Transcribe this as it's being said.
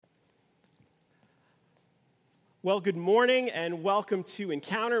Well, good morning and welcome to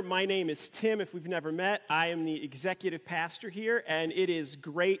Encounter. My name is Tim. If we've never met, I am the executive pastor here, and it is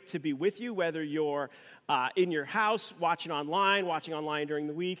great to be with you, whether you're in your house, watching online during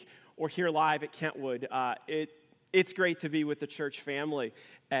the week, or here live at Kentwood. It's great to be with the church family,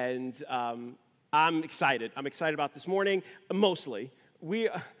 and I'm excited. I'm excited about this morning, mostly. We're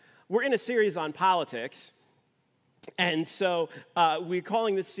in a series on politics, and so we're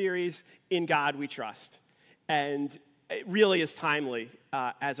calling this series In God We Trust. And it really is timely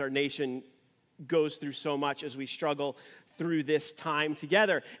as our nation goes through so much as we struggle through this time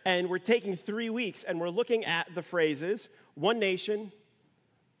together. And we're taking 3 weeks and we're looking at the phrases, one nation,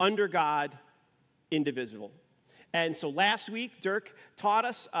 under God, indivisible. And so last week, Dirk taught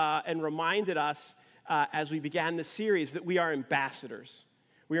us and reminded us as we began this series that we are ambassadors.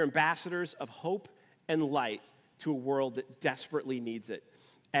 We are ambassadors of hope and light to a world that desperately needs it.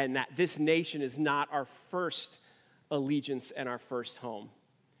 And that this nation is not our first allegiance and our first home.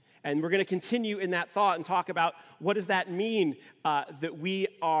 And we're going to continue in that thought and talk about what does that mean that we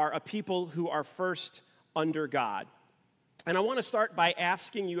are a people who are first under God. And I want to start by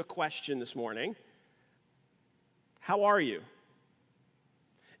asking you a question this morning. How are you?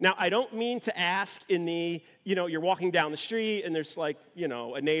 Now, I don't mean to ask in the, you're walking down the street and there's a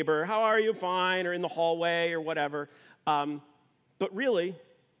neighbor, how are you? Fine, or in the hallway or whatever. But really,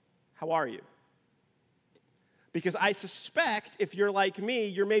 how are you? Because I suspect if you're like me,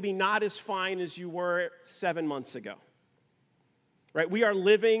 you're maybe not as fine as you were 7 months ago. Right? We are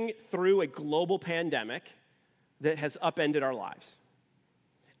living through a global pandemic that has upended our lives.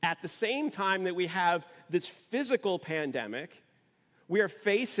 At the same time that we have this physical pandemic, we are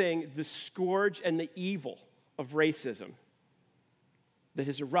facing the scourge and the evil of racism that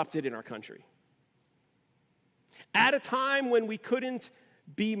has erupted in our country. At a time when we couldn't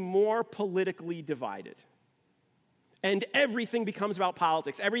be more politically divided. And everything becomes about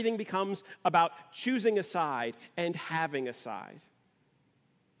politics. Everything becomes about choosing a side and having a side.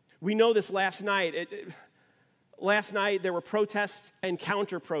 We know this last night. Last night there were protests and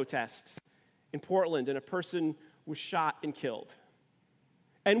counter-protests in Portland, and a person was shot and killed.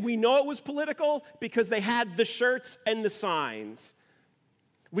 And we know it was political because they had the shirts and the signs.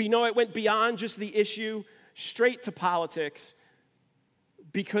 We know it went beyond just the issue, straight to politics,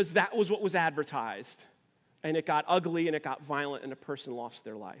 because that was what was advertised. And it got ugly and it got violent and a person lost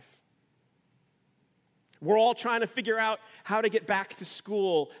their life. We're all trying to figure out how to get back to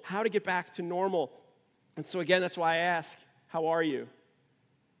school, how to get back to normal. And so again, that's why I ask, how are you?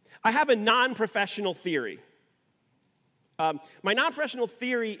 I have a non-professional theory. My non-professional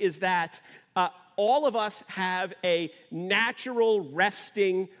theory is that all of us have a natural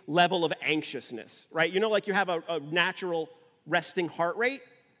resting level of anxiousness, right? You have a natural resting heart rate.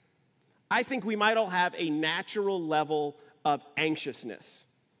 I think we might all have a natural level of anxiousness,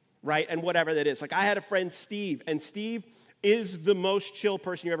 right? And whatever that is. I had a friend, Steve, and Steve is the most chill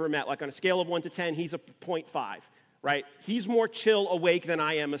person you ever met. On a scale of 1 to 10, he's a 0.5, right? He's more chill awake than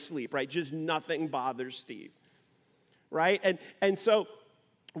I am asleep, right? Just nothing bothers Steve, right? And so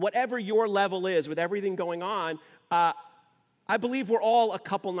whatever your level is with everything going on, I believe we're all a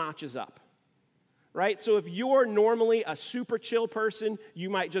couple notches up. Right? So if you're normally a super chill person, you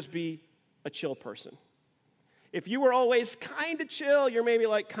might just be a chill person. If you were always kind of chill, you're maybe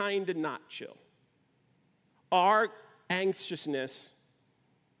kind of not chill. Our anxiousness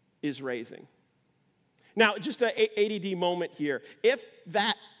is raising. Now, just an ADD moment here. If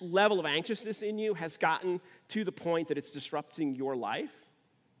that level of anxiousness in you has gotten to the point that it's disrupting your life,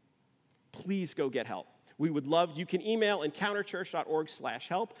 please go get help. We would love, you can email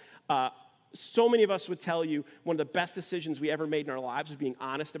encounterchurch.org/help. So many of us would tell you one of the best decisions we ever made in our lives was being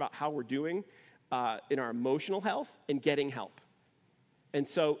honest about how we're doing in our emotional health and getting help. And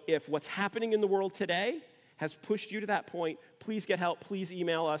so if what's happening in the world today has pushed you to that point, please get help. Please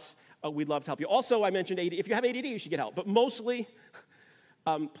email us. We'd love to help you. Also, I mentioned ADD. If you have ADD, you should get help. But mostly,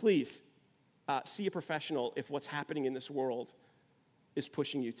 please see a professional if what's happening in this world is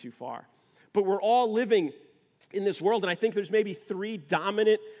pushing you too far. But we're all living in this world, and I think there's maybe 3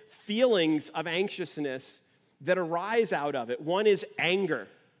 dominant feelings of anxiousness that arise out of it. One is anger.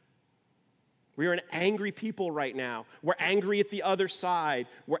 We are an angry people right now. We're angry at the other side.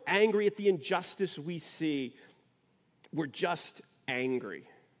 We're angry at the injustice we see. We're just angry.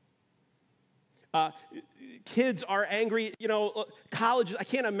 Kids are angry. College, I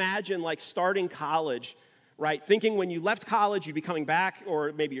can't imagine starting college, right? Thinking when you left college, you'd be coming back,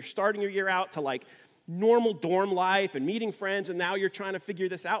 or maybe you're starting your year out to normal dorm life and meeting friends, and now you're trying to figure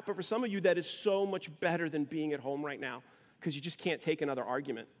this out. But for some of you, that is so much better than being at home right now because you just can't take another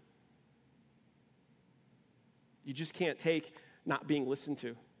argument. You just can't take not being listened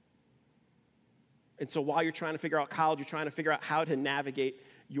to. And so while you're trying to figure out college, you're trying to figure out how to navigate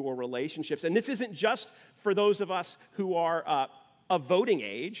your relationships. And this isn't just for those of us who are of voting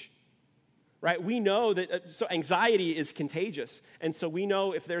age, right? We know that, so anxiety is contagious. And so we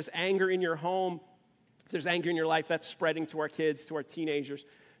know if there's anger in your home, if there's anger in your life, that's spreading to our kids, to our teenagers,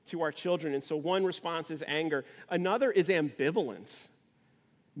 to our children. And so one response is anger. Another is ambivalence.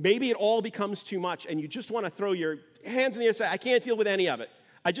 Maybe it all becomes too much and you just want to throw your hands in the air and say, I can't deal with any of it.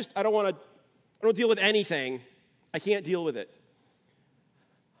 I don't deal with anything. I can't deal with it.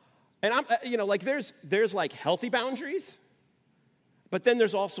 And there's like healthy boundaries, but then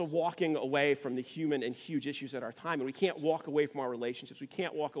there's also walking away from the human and huge issues at our time. And we can't walk away from our relationships. We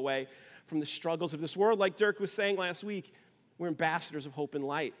can't walk away from the struggles of this world. Like Dirk was saying last week, we're ambassadors of hope and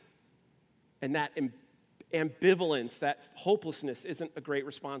light. And that ambivalence, that hopelessness isn't a great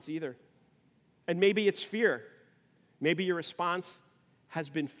response either. And maybe it's fear. Maybe your response has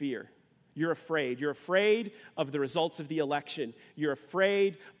been fear. You're afraid. You're afraid of the results of the election. You're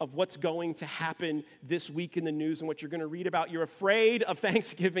afraid of what's going to happen this week in the news and what you're going to read about. You're afraid of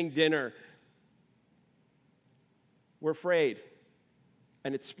Thanksgiving dinner. We're afraid,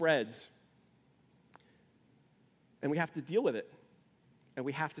 and it spreads. And we have to deal with it, and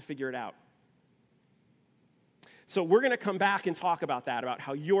we have to figure it out. So we're going to come back and talk about that, about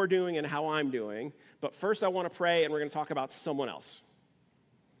how you're doing and how I'm doing. But first I want to pray, and we're going to talk about someone else.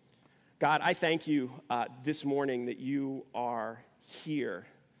 God, I thank you this morning that you are here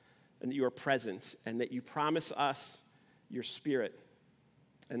and that you are present and that you promise us your Spirit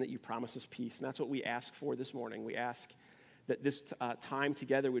and that you promise us peace. And that's what we ask for this morning. We ask that this time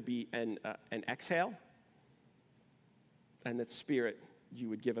together would be an exhale and that, Spirit, you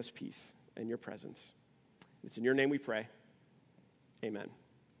would give us peace and your presence. It's in your name we pray. Amen.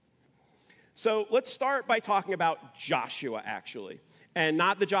 So let's start by talking about Joshua, actually. And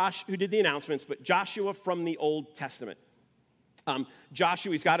not the Josh who did the announcements, but Joshua from the Old Testament.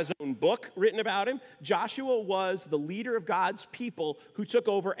 Joshua, he's got his own book written about him. Joshua was the leader of God's people who took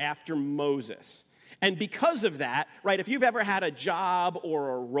over after Moses. And because of that, right, if you've ever had a job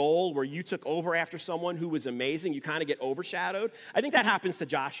or a role where you took over after someone who was amazing, you kind of get overshadowed. I think that happens to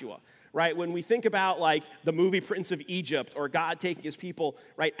Joshua, right? When we think about like the movie Prince of Egypt or God taking his people,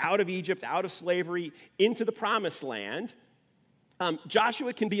 right, out of Egypt, out of slavery, into the promised land,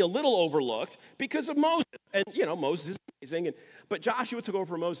 Joshua can be a little overlooked because of Moses. And, Moses is amazing. But Joshua took over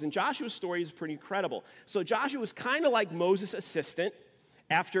for Moses. And Joshua's story is pretty incredible. So Joshua was kind of like Moses' assistant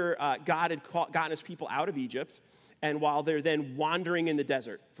after God had gotten his people out of Egypt. And while they're then wandering in the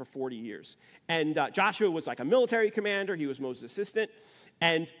desert for 40 years. And Joshua was like a military commander. He was Moses' assistant.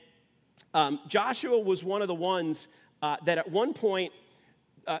 And Joshua was one of the ones that at one point,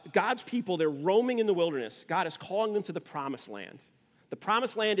 God's people, they're roaming in the wilderness. God is calling them to the promised land. The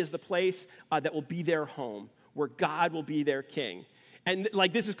promised land is the place that will be their home, where God will be their king. And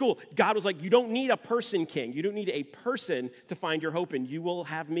this is cool. God was like, you don't need a person king. You don't need a person to find your hope in. You will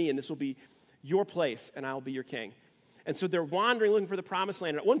have me, and this will be your place, and I will be your king. And so they're wandering, looking for the promised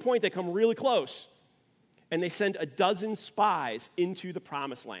land. And at one point, they come really close, and they send 12 spies into the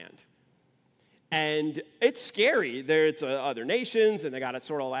promised land. And it's scary. It's other nations, and they got to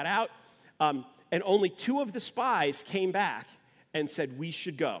sort all that out. And only 2 of the spies came back and said, we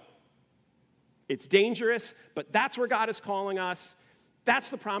should go. It's dangerous, but that's where God is calling us. That's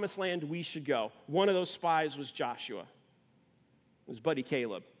the promised land. We should go. One of those spies was Joshua. It was buddy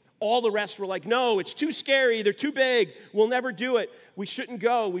Caleb. All the rest were like, no, it's too scary. They're too big. We'll never do it. We shouldn't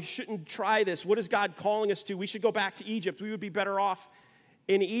go. We shouldn't try this. What is God calling us to? We should go back to Egypt. We would be better off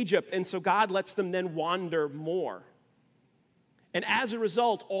in Egypt. And so God lets them then wander more. And as a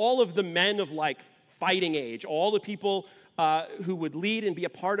result, all of the men of fighting age, all the people who would lead and be a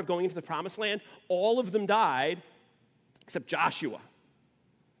part of going into the promised land, all of them died except Joshua.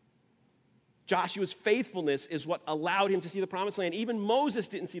 Joshua's faithfulness is what allowed him to see the promised land. Even Moses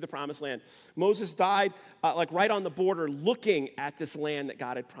didn't see the promised land. Moses died right on the border looking at this land that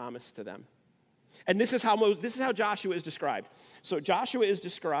God had promised to them. And this is how Joshua is described. So Joshua is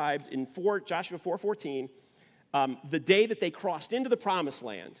described in Joshua 4:14, the day that they crossed into the promised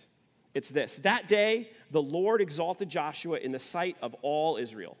land. It's this: that day the Lord exalted Joshua in the sight of all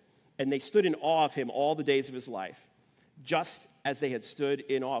Israel, and they stood in awe of him all the days of his life, just as they had stood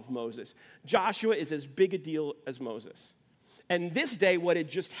in awe of Moses. Joshua is as big a deal as Moses. And this day, what had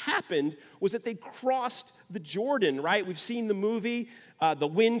just happened was that they crossed the Jordan, right? We've seen the movie. The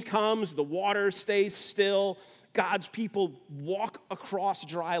wind comes, the water stays still. God's people walk across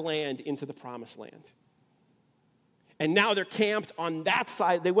dry land into the promised land. And now they're camped on that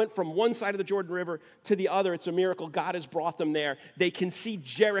side. They went from one side of the Jordan River to the other. It's a miracle. God has brought them there. They can see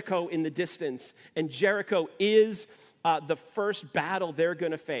Jericho in the distance. And Jericho is the first battle they're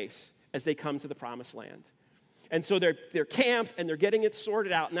going to face as they come to the promised land. And so they're camped and they're getting it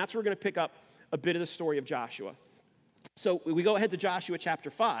sorted out. And that's where we're going to pick up a bit of the story of Joshua. So we go ahead to Joshua chapter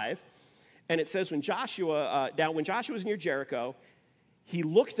 5. And it says when Joshua was near Jericho, he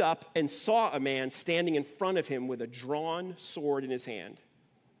looked up and saw a man standing in front of him with a drawn sword in his hand.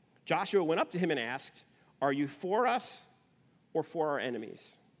 Joshua went up to him and asked, "Are you for us or for our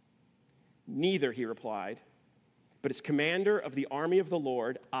enemies?" "Neither," he replied, "but as commander of the army of the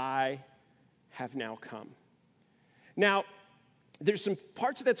Lord, I have now come." Now, there's some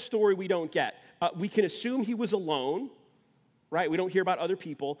parts of that story we don't get. We can assume he was alone, right? We don't hear about other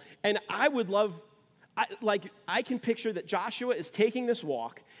people. And I can picture that Joshua is taking this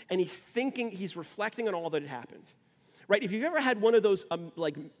walk and he's reflecting on all that had happened, right? If you've ever had one of those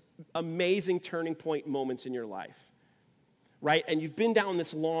amazing turning point moments in your life, right? And you've been down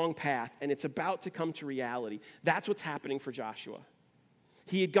this long path and it's about to come to reality. That's what's happening for Joshua.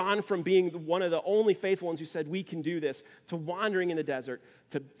 He had gone from being one of the only faithful ones who said, we can do this, to wandering in the desert,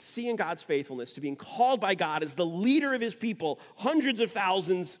 to seeing God's faithfulness, to being called by God as the leader of his people, hundreds of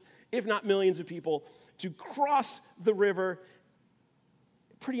thousands, if not millions of people, to cross the river.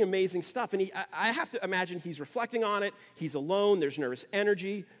 Pretty amazing stuff. And I have to imagine he's reflecting on it. He's alone. There's nervous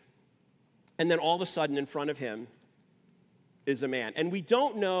energy. And then all of a sudden in front of him is a man. And we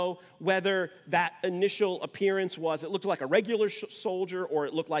don't know whether that initial appearance it looked like a regular soldier or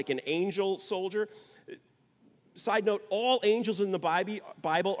it looked like an angel soldier. Side note, all angels in the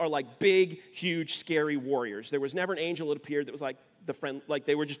Bible are like big, huge, scary warriors. There was never an angel that appeared that was like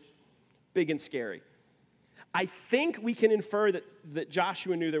they were just big and scary. I think we can infer that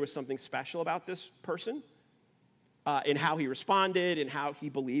Joshua knew there was something special about this person in how he responded and how he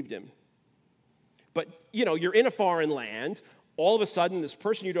believed him. But, you're in a foreign land. All of a sudden, this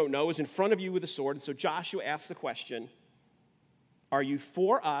person you don't know is in front of you with a sword. And so Joshua asks the question, "Are you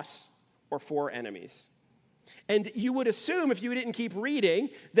for us or for our enemies?" And you would assume, if you didn't keep reading,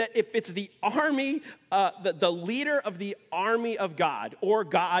 that if it's the army, the leader of the army of God, or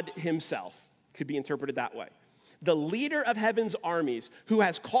God himself, could be interpreted that way. The leader of heaven's armies who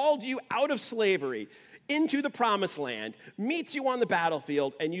has called you out of slavery into the promised land, meets you on the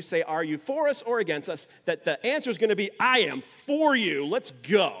battlefield, and you say, "Are you for us or against us?" That the answer is going to be, "I am for you, let's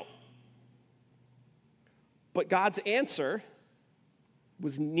go." But God's answer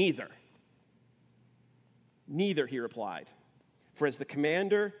was neither. "Neither," he replied, "for as the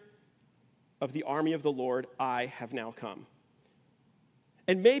commander of the army of the Lord, I have now come."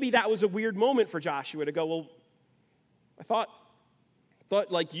 And maybe that was a weird moment for Joshua to go, "Well, I thought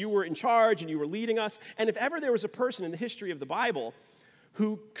like you were in charge and you were leading us." And if ever there was a person in the history of the Bible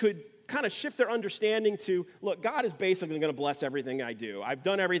who could kind of shift their understanding to, look, God is basically going to bless everything I do. I've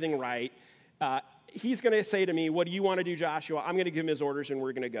done everything right. He's going to say to me, "What do you want to do, Joshua?" I'm going to give him his orders and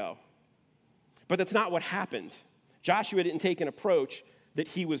we're going to go. But that's not what happened. Joshua didn't take an approach that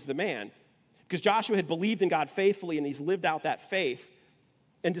he was the man, because Joshua had believed in God faithfully and he's lived out that faith.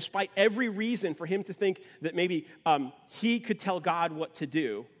 And despite every reason for him to think that maybe he could tell God what to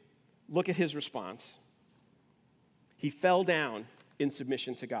do, look at his response. He fell down in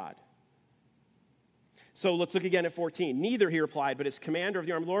submission to God. So let's look again at 14. "Neither," he replied, "but as commander of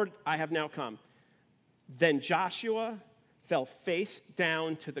the army of the Lord, I have now come." Then Joshua fell face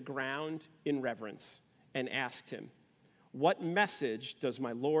down to the ground in reverence and asked him, "What message does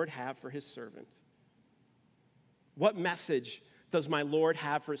my Lord have for his servant?" What message does my Lord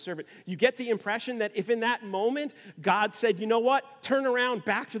have for his servant? You get the impression that if in that moment God said, "You know what, turn around,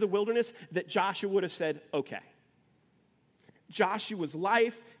 back to the wilderness," that Joshua would have said, "Okay." Joshua's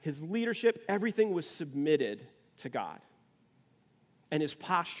life, his leadership, everything was submitted to God. And his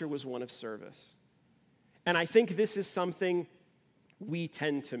posture was one of service. And I think this is something we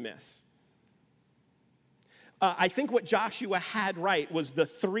tend to miss. I think what Joshua had right was the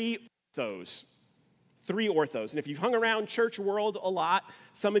three orthos. Three orthos. And if you've hung around church world a lot,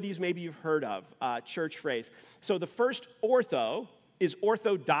 some of these maybe you've heard of, church phrase. So the first ortho is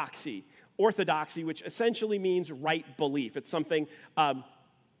orthodoxy. Orthodoxy, which essentially means right belief. It's something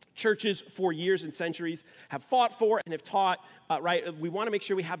churches for years and centuries have fought for and have taught, right? We want to make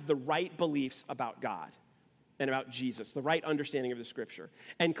sure we have the right beliefs about God and about Jesus, the right understanding of the scripture.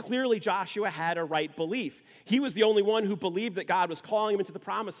 And clearly Joshua had a right belief. He was the only one who believed that God was calling him into the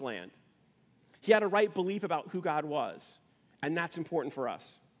promised land. He had a right belief about who God was, and that's important for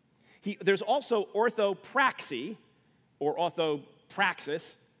us. There's also orthopraxy, or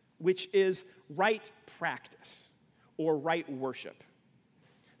orthopraxis, which is right practice, or right worship.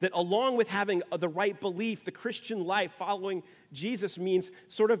 That along with having the right belief, the Christian life following Jesus means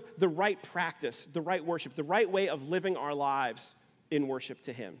sort of the right practice, the right worship, the right way of living our lives in worship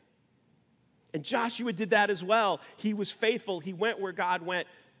to him. And Joshua did that as well. He was faithful. He went where God went.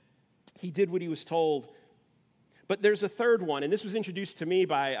 He did what he was told. But there's a third one, and this was introduced to me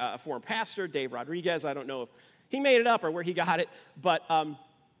by a former pastor, Dave Rodriguez. I don't know if he made it up or where he got it, but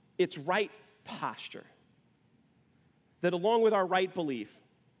it's right posture. That along with our right belief,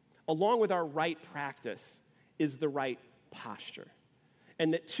 along with our right practice, is the right posture.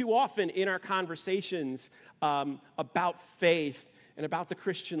 And that too often in our conversations about faith and about the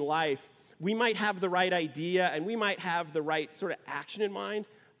Christian life, we might have the right idea and we might have the right sort of action in mind,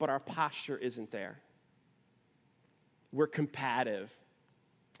 but our posture isn't there. We're combative.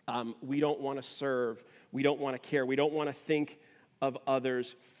 We don't want to serve. We don't want to care. We don't want to think of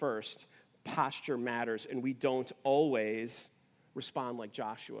others first. Posture matters, and we don't always respond like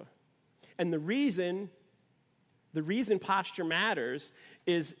Joshua. And the reason posture matters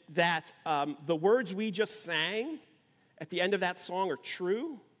is that the words we just sang at the end of that song are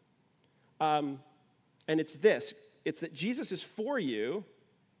true. And it's this. It's that Jesus is for you,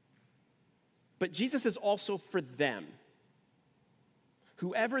 but Jesus is also for them.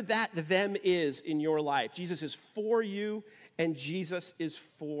 Whoever that them is in your life, Jesus is for you and Jesus is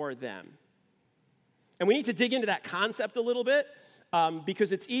for them. And we need to dig into that concept a little bit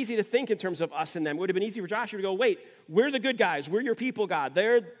because it's easy to think in terms of us and them. It would have been easy for Joshua to go, wait, we're the good guys. We're your people, God.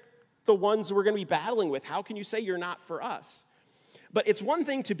 They're the ones we're going to be battling with. How can you say you're not for us? But it's one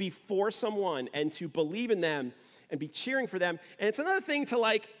thing to be for someone and to believe in them and be cheering for them. And it's another thing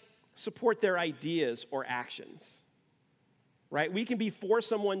to support their ideas or actions. Right? We can be for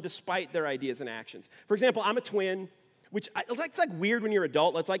someone despite their ideas and actions. For example, I'm a twin, which it's weird when you're an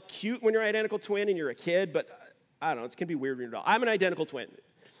adult. It's cute when you're an identical twin and you're a kid, but I don't know, it can be weird when you're an adult. I'm an identical twin.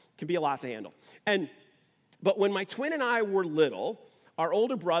 It can be a lot to handle. But when my twin and I were little, our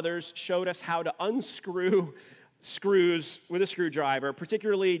older brothers showed us how to unscrew screws with a screwdriver,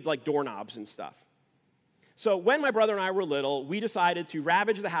 particularly doorknobs and stuff. So when my brother and I were little, we decided to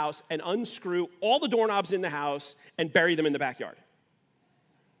ravage the house and unscrew all the doorknobs in the house and bury them in the backyard.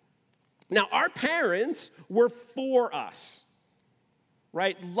 Now, our parents were for us,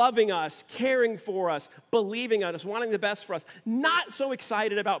 right? Loving us, caring for us, believing in us, wanting the best for us. Not so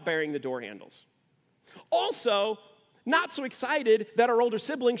excited about burying the door handles. Also, not so excited that our older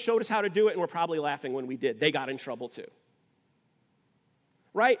siblings showed us how to do it and were probably laughing when we did. They got in trouble too.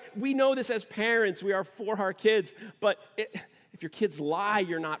 Right? We know this as parents. We are for our kids. But if your kids lie,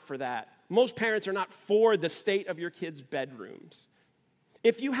 you're not for that. Most parents are not for the state of your kids' bedrooms.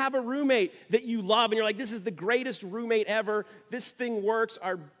 If you have a roommate that you love and you're like, this is the greatest roommate ever, this thing works,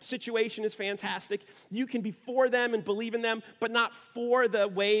 our situation is fantastic, you can be for them and believe in them, but not for the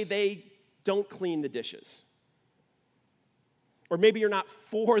way they don't clean the dishes. Or maybe you're not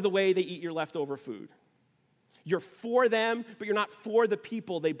for the way they eat your leftover food. You're for them, but you're not for the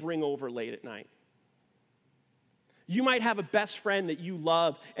people they bring over late at night. You might have a best friend that you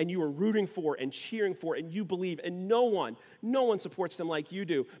love and you are rooting for and cheering for and you believe, and no one supports them like you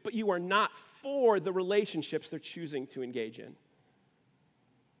do, but you are not for the relationships they're choosing to engage in.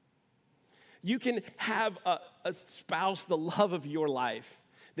 You can have a spouse, the love of your life,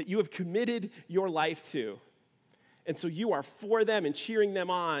 that you have committed your life to, and so you are for them and cheering them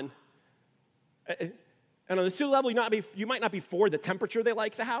on. And on the civil level, you might not be for the temperature they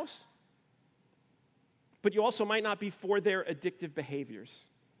like the house, but you also might not be for their addictive behaviors.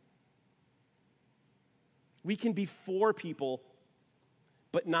 We can be for people,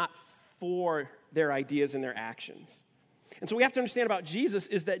 but not for their ideas and their actions. And so we have to understand about Jesus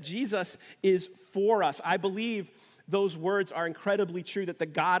is that Jesus is for us. I believe those words are incredibly true, that the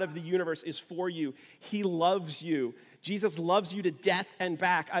God of the universe is for you. He loves you. Jesus loves you to death and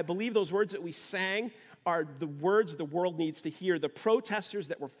back. I believe those words that we sang are the words the world needs to hear. The protesters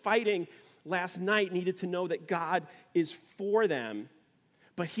that were fighting last night needed to know that God is for them,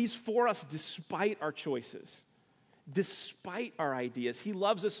 but he's for us despite our choices, despite our ideas. He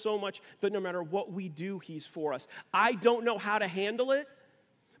loves us so much that no matter what we do, he's for us. I don't know how to handle it,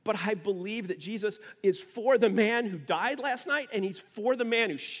 but I believe that Jesus is for the man who died last night, and he's for the man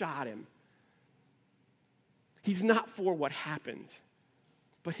who shot him. He's not for what happened,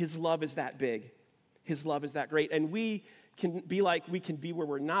 but his love is that big. His love is that great. And we can be where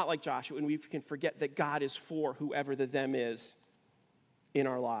we're not like Joshua, and we can forget that God is for whoever the them is in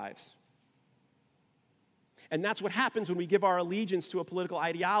our lives. And that's what happens when we give our allegiance to a political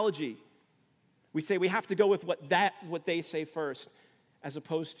ideology. We say we have to go with what they say first, as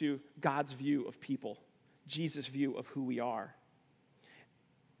opposed to God's view of people. Jesus' view of who we are.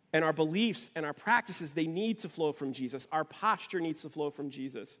 And our beliefs and our practices, they need to flow from Jesus. Our posture needs to flow from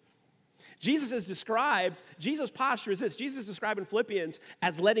Jesus. Jesus' posture is this. Jesus is described in Philippians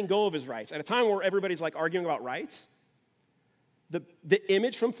as letting go of his rights. At a time where everybody's like arguing about rights, the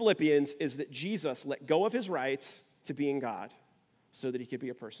image from Philippians is that Jesus let go of his rights to being God so that he could be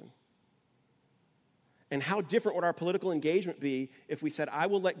a person. And how different would our political engagement be if we said, I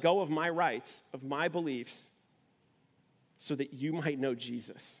will let go of my rights, of my beliefs, so that you might know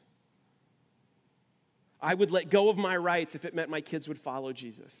Jesus. I would let go of my rights if it meant my kids would follow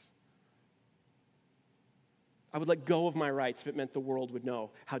Jesus. I would let go of my rights if it meant the world would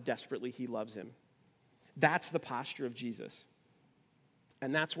know how desperately he loves him. That's the posture of Jesus.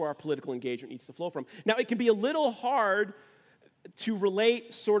 And that's where our political engagement needs to flow from. Now, it can be a little hard to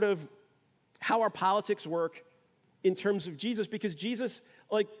relate sort of how our politics work in terms of Jesus, because Jesus,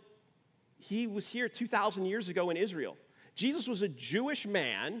 he was here 2,000 years ago in Israel. Jesus was a Jewish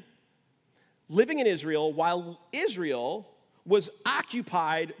man living in Israel while Israel was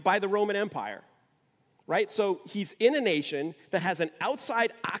occupied by the Roman Empire, right? So he's in a nation that has an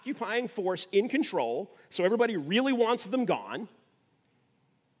outside occupying force in control, so everybody really wants them gone.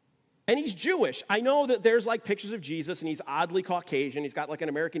 And he's Jewish. I know that there's pictures of Jesus and he's oddly Caucasian. He's got an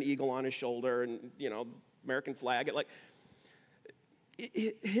American eagle on his shoulder and, American flag.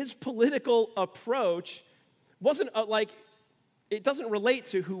 His political approach wasn't it doesn't relate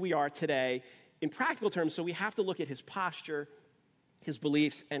to who we are today in practical terms, so we have to look at his posture, his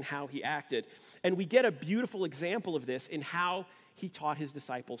beliefs, and how he acted. And we get a beautiful example of this in how he taught his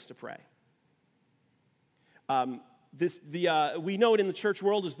disciples to pray. We know it in the church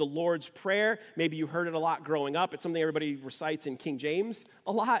world as the Lord's Prayer. Maybe you heard it a lot growing up. It's something everybody recites in King James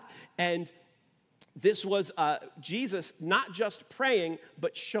a lot. And this was Jesus not just praying,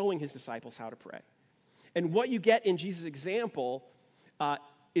 but showing his disciples how to pray. And what you get in Jesus' example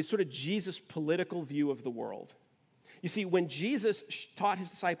is sort of Jesus' political view of the world. You see, when Jesus taught his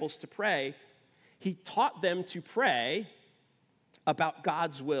disciples to pray, he taught them to pray about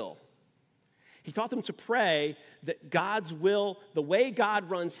God's will. He taught them to pray that God's will, the way God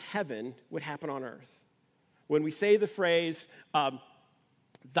runs heaven, would happen on earth. When we say the phrase,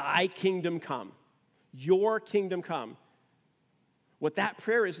 thy kingdom come, your kingdom come, what that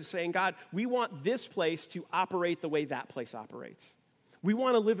prayer is saying, God, we want this place to operate the way that place operates. We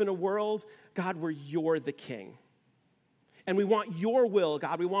want to live in a world, God, where you're the king. And we want your will,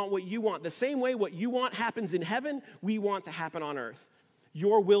 God. We want what you want. The same way what you want happens in heaven, we want to happen on earth.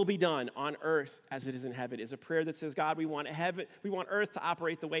 Your will be done on earth as it is in heaven is a prayer that says, God, we want earth to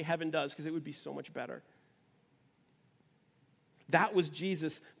operate the way heaven does because it would be so much better. That was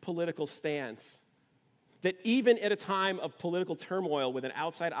Jesus' political stance. That even at a time of political turmoil with an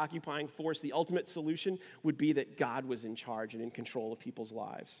outside occupying force, the ultimate solution would be that God was in charge and in control of people's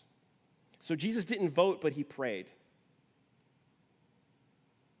lives. So Jesus didn't vote, but he prayed.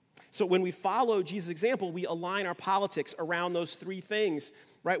 So when we follow Jesus' example, we align our politics around those three things,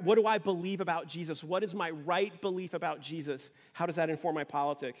 right? What do I believe about Jesus? What is my right belief about Jesus? How does that inform my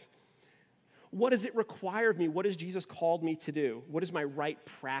politics? What does it require of me? What has Jesus called me to do? What is my right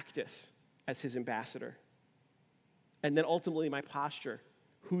practice as his ambassador? And then ultimately my posture.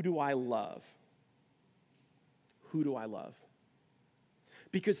 Who do I love? Who do I love?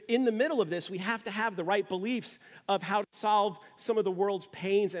 Because in the middle of this, we have to have the right beliefs of how to solve some of the world's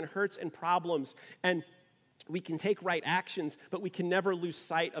pains and hurts and problems. And we can take right actions, but we can never lose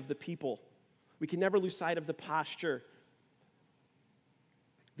sight of the people. We can never lose sight of the posture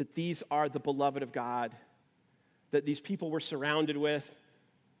that these are the beloved of God, that these people we're surrounded with.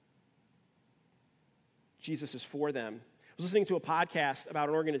 Jesus is for them. I was listening to a podcast about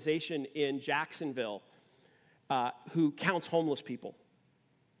an organization in Jacksonville who counts homeless people.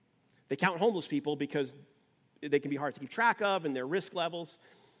 They count homeless people because they can be hard to keep track of and their risk levels.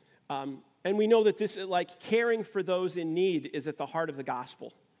 And we know that this, caring for those in need is at the heart of the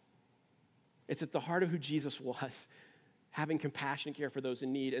gospel. It's at the heart of who Jesus was, having compassion and care for those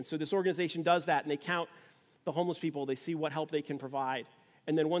in need. And so this organization does that, and they count the homeless people. They see what help they can provide.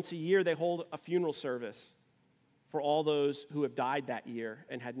 And then once a year, they hold a funeral service for all those who have died that year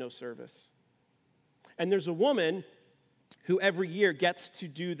and had no service. And there's a woman who every year gets to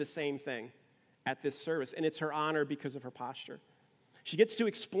do the same thing at this service, and it's her honor because of her posture. She gets to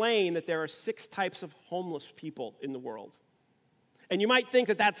explain that there are 6 types of homeless people in the world. And you might think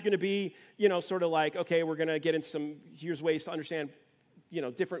that that's going to be, sort of like, okay, we're going to get into here's ways to understand,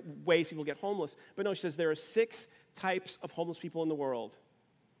 different ways people get homeless. But no, she says there are 6 types of homeless people in the world.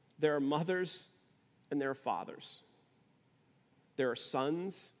 There are mothers and there are fathers. There are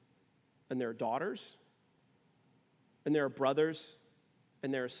sons and there are daughters. and there are brothers,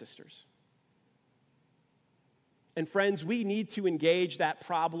 and there are sisters. And friends, we need to engage that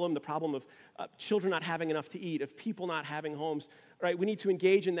problem, the problem of children not having enough to eat, of people not having homes, right? We need to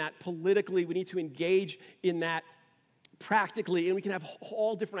engage in that politically. We need to engage in that practically, and we can have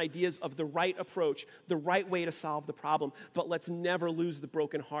all different ideas of the right approach, the right way to solve the problem, but let's never lose the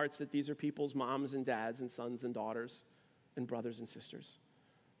broken hearts that these are people's moms and dads and sons and daughters and brothers and sisters.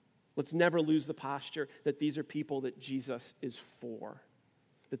 Let's never lose the posture that these are people that Jesus is for,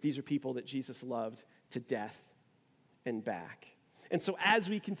 that these are people that Jesus loved to death and back. And so as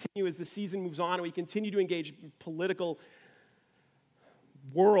we continue, as the season moves on, and we continue to engage political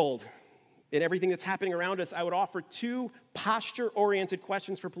world in everything that's happening around us, I would offer two posture-oriented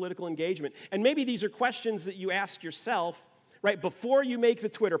questions for political engagement. And maybe these are questions that you ask yourself, right, before you make the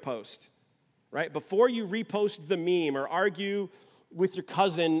Twitter post, right, before you repost the meme or argue with your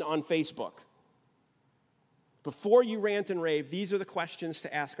cousin on Facebook. Before you rant and rave, these are the questions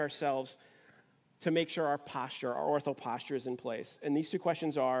to ask ourselves to make sure our posture, our ortho posture is in place. And these two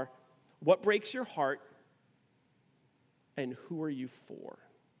questions are, what breaks your heart and who are you for?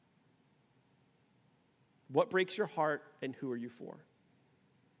 What breaks your heart and who are you for?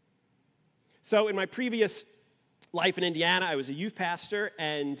 So in my previous life in Indiana, I was a youth pastor,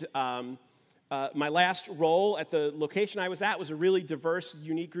 and my last role at the location I was at was a really diverse,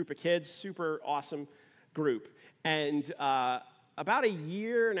 unique group of kids, super awesome group. And about a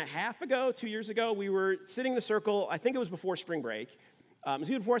year and a half ago, 2 years ago, we were sitting in the circle, I think it was before spring break. It was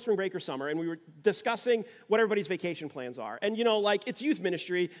either before spring break or summer, and we were discussing what everybody's vacation plans are. And, you know, like, it's youth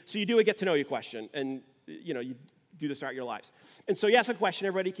ministry, so you do a get-to-know-you question, and, you know, you do the start your lives. And so you ask a question,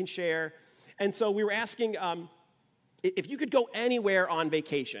 everybody can share. And so we were asking, if you could go anywhere on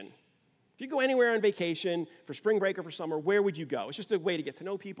vacation, if you go anywhere on vacation for spring break or for summer, where would you go? It's just a way to get to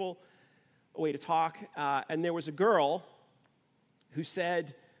know people, a way to talk. And there was a girl who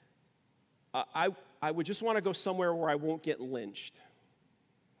said, I would just want to go somewhere where I won't get lynched.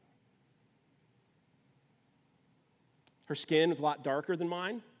 Her skin was a lot darker than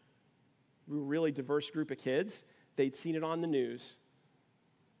mine. We were a really diverse group of kids. They'd seen it on the news.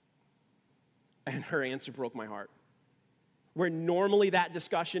 And her answer broke my heart. Where normally that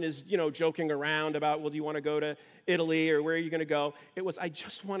discussion is, you know, joking around about, well, do you want to go to Italy or where are you going to go? It was, I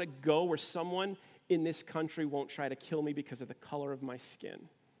just want to go where someone in this country won't try to kill me because of the color of my skin.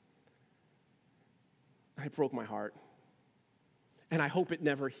 And it broke my heart. And I hope it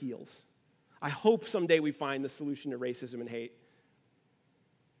never heals. I hope someday we find the solution to racism and hate.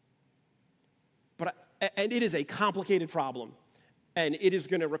 And it is a complicated problem. And it is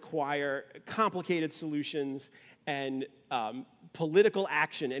going to require complicated solutions and political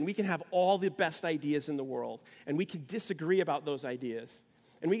action. And we can have all the best ideas in the world. And we can disagree about those ideas.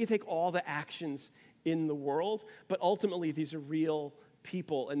 And we can take all the actions in the world. But ultimately, these are real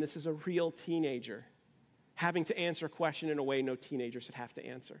people. And this is a real teenager having to answer a question in a way no teenager should have to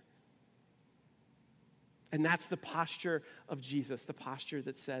answer. And that's the posture of Jesus, the posture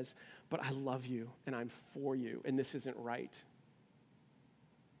that says, but I love you, and I'm for you, and this isn't right.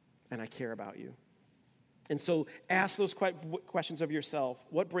 And I care about you. And so ask those questions of yourself.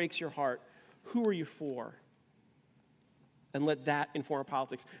 What breaks your heart? Who are you for? And let that inform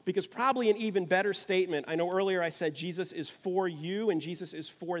politics. Because probably an even better statement, I know earlier I said Jesus is for you and Jesus is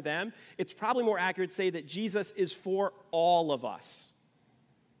for them. It's probably more accurate to say that Jesus is for all of us.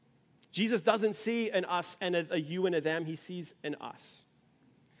 Jesus doesn't see an us and a you and a them. He sees an us.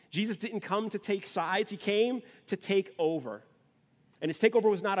 Jesus didn't come to take sides. He came to take over. And his takeover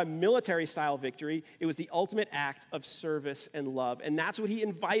was not a military-style victory. It was the ultimate act of service and love. And that's what he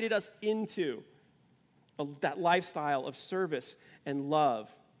invited us into, that lifestyle of service and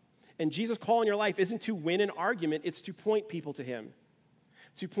love. And Jesus' call in your life isn't to win an argument. It's to point people to him,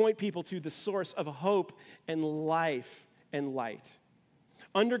 to point people to the source of hope and life and light.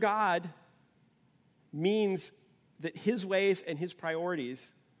 Under God means that his ways and his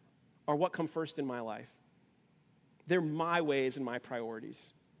priorities are what come first in my life. They're my ways and my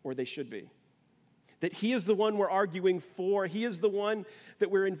priorities, or they should be. That he is the one we're arguing for. He is the one that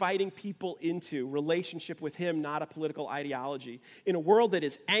we're inviting people into, relationship with him, not a political ideology. In a world that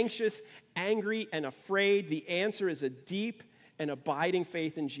is anxious, angry, and afraid, the answer is a deep and abiding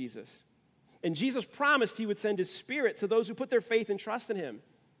faith in Jesus. And Jesus promised he would send his Spirit to those who put their faith and trust in him.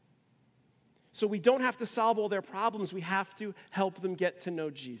 So we don't have to solve all their problems. We have to help them get to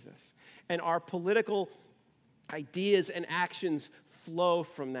know Jesus. And our political ideas and actions flow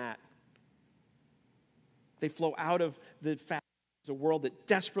from that. They flow out of the fact that it's a world that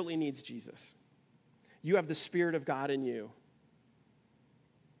desperately needs Jesus. You have the Spirit of God in you.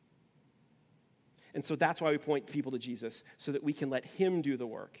 And so that's why we point people to Jesus, so that we can let him do the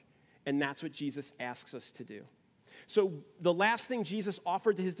work. And that's what Jesus asks us to do. So the last thing Jesus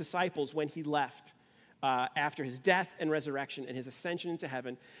offered to his disciples when he left, after his death and resurrection and his ascension into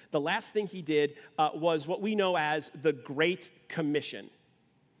heaven, the last thing he did was what we know as the Great Commission.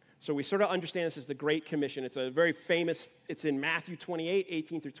 So we sort of understand this as the Great Commission. It's a very famous, it's in Matthew 28,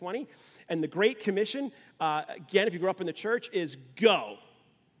 18 through 20. And the Great Commission, again, if you grew up in the church, is go.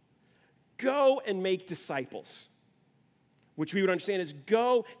 Go and make disciples. Which we would understand is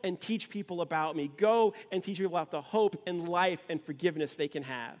go and teach people about me. Go and teach people about the hope and life and forgiveness they can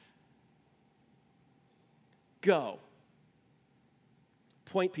have. Go.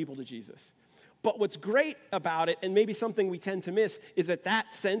 Point people to Jesus. But what's great about it, and maybe something we tend to miss, is that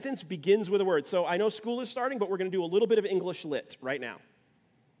that sentence begins with a word. So I know school is starting, but we're going to do a little bit of English lit right now.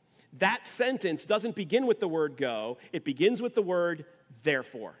 That sentence doesn't begin with the word go. It begins with the word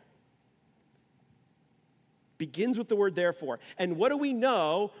therefore. Begins with the word therefore. And what do we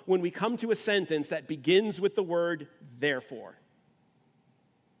know when we come to a sentence that begins with the word therefore?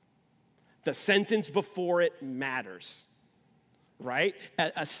 The sentence before it matters. Right?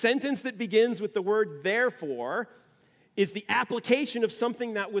 A sentence that begins with the word therefore is the application of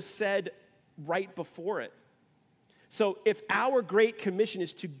something that was said right before it. So if our Great Commission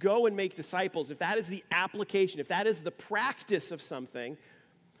is to go and make disciples, if that is the application, if that is the practice of something,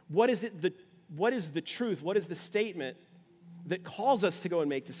 what is the truth? What is the statement that calls us to go and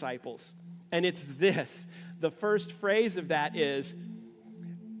make disciples? And it's this. The first phrase of that is,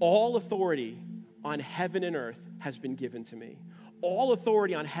 all authority on heaven and earth has been given to me. All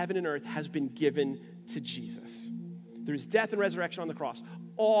authority on heaven and earth has been given to Jesus. Through his death and resurrection on the cross,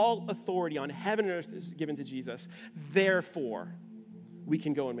 all authority on heaven and earth is given to Jesus. Therefore, we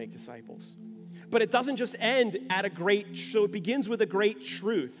can go and make disciples. But it doesn't just end at so it begins with a great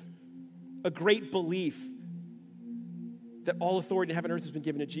truth, a great belief that all authority in heaven and earth has been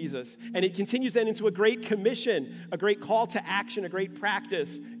given to Jesus. And it continues then into a great commission, a great call to action, a great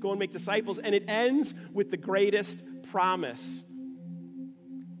practice, go and make disciples. And it ends with the greatest promise.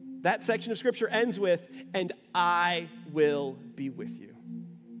 That section of scripture ends with, and I will be with you.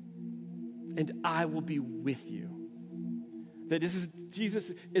 And I will be with you. That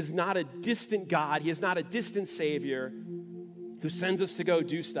Jesus is not a distant God. He is not a distant Savior who sends us to go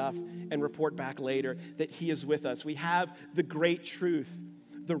do stuff and report back later, that he is with us. We have the great truth,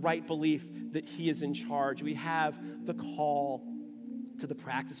 the right belief that he is in charge. We have the call to the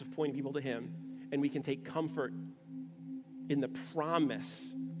practice of pointing people to him, and we can take comfort in the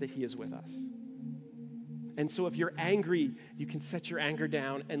promise that he is with us. And so if you're angry, you can set your anger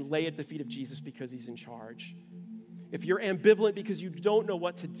down and lay it at the feet of Jesus because he's in charge. If you're ambivalent because you don't know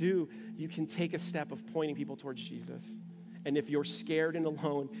what to do, you can take a step of pointing people towards Jesus. And if you're scared and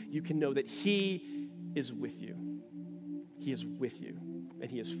alone, you can know that he is with you. He is with you,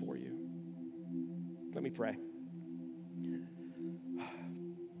 and he is for you. Let me pray.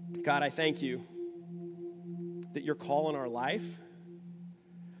 God, I thank you that your call in our life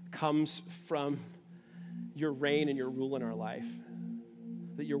comes from your reign and your rule in our life.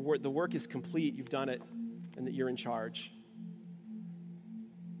 That the work is complete, you've done it, and that you're in charge.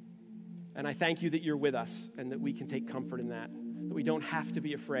 And I thank you that you're with us and that we can take comfort in that we don't have to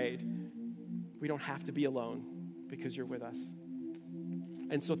be afraid. We don't have to be alone because you're with us.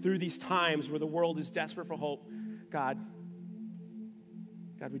 And so through these times where the world is desperate for hope, God,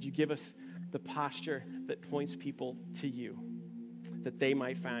 would you give us the posture that points people to you, that they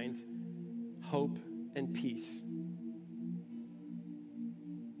might find hope and peace.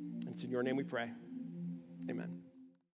 And it's in your name we pray. Amen.